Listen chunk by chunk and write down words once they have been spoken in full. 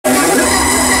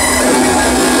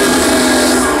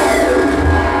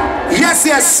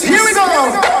Yes, here we go.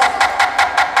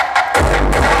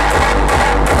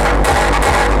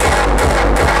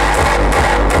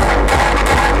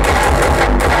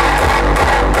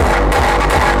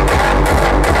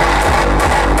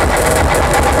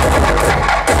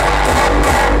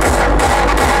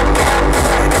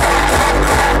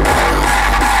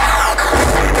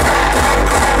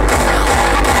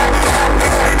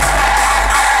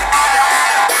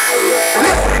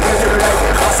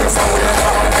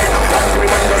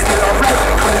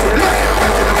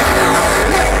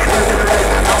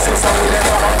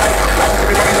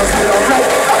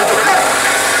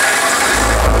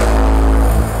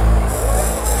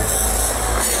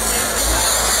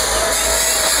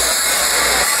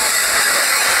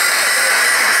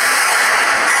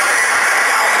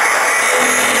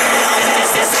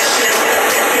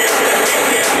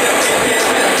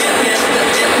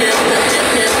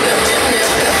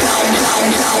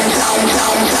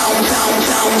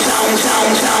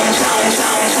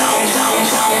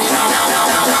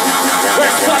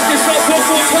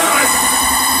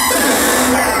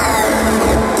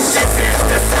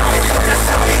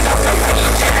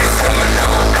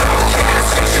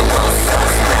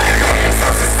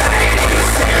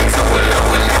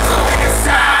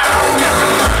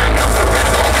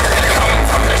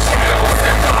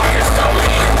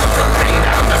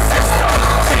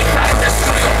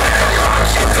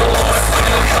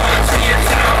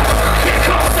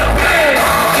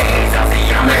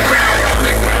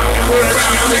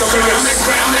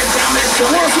 So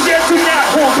once you get to that,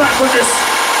 hold back with this.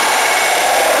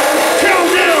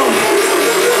 Countdown.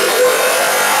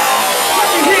 Let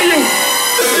me hear you.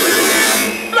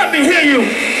 Let me hear you.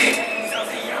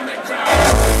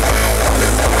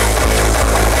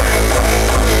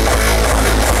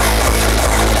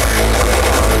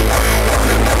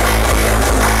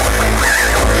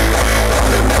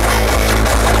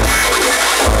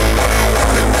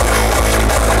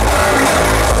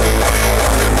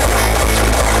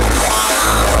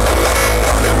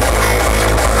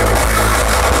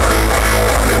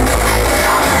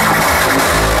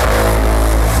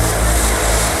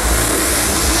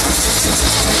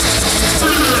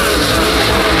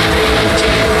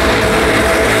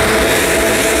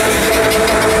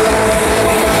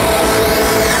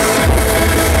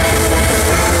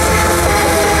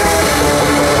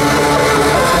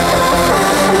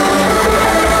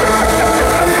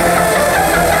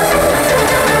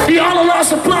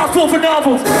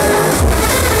 Vanavond.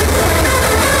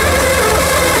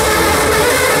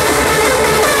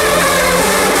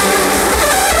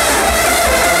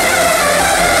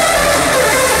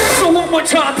 So one more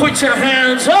time, put your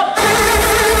hands up.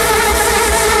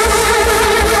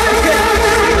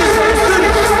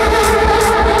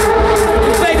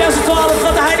 Op 2012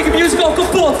 gaat de Heineken Musical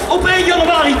kapot. Op 1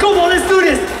 januari, come on, let's do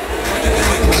this.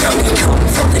 Come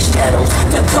from the shadows,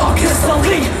 the darkest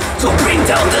only to bring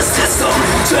down the system,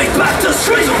 take back the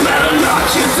streets. No matter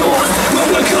lock your doors when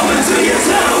we're coming to your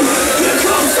town. Here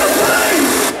comes the pain.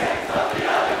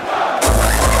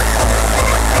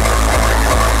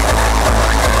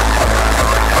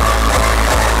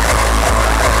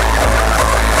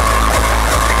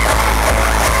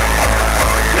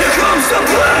 Here comes the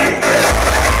pain.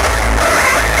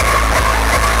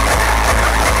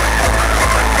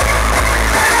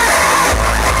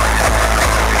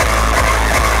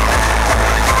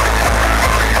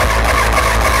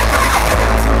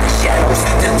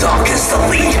 Darkest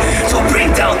elite to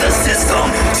bring down the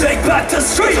system, take back the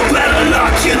street. You better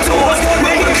lock your doors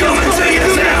when we're coming to your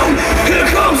town. Here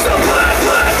comes the black,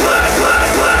 black, black, black,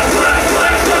 black, black,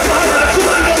 black, black, black,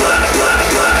 black, black, black,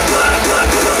 black, black,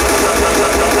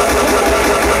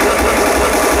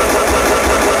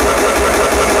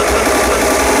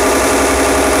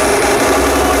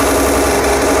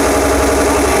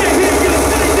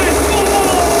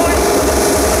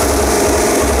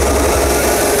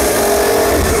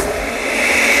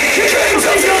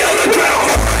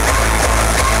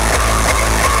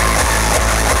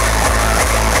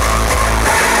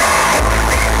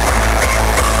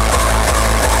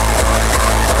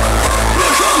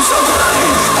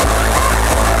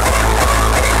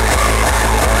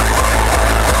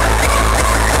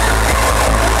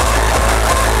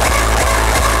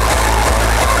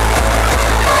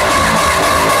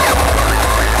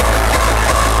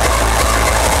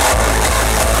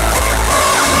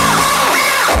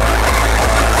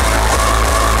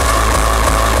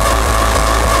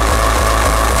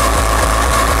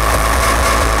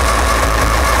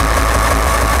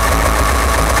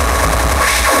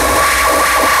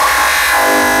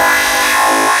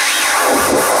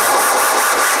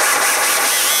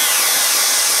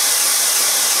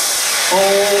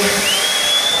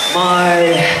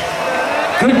 My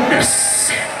goodness.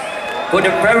 For the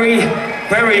very,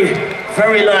 very,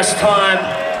 very last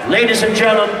time, ladies and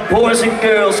gentlemen, boys and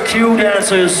girls, Q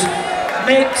dancers,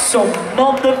 make some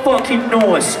motherfucking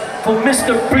noise for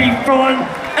Mr. Free Front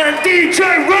and DJ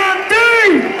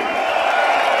Randy!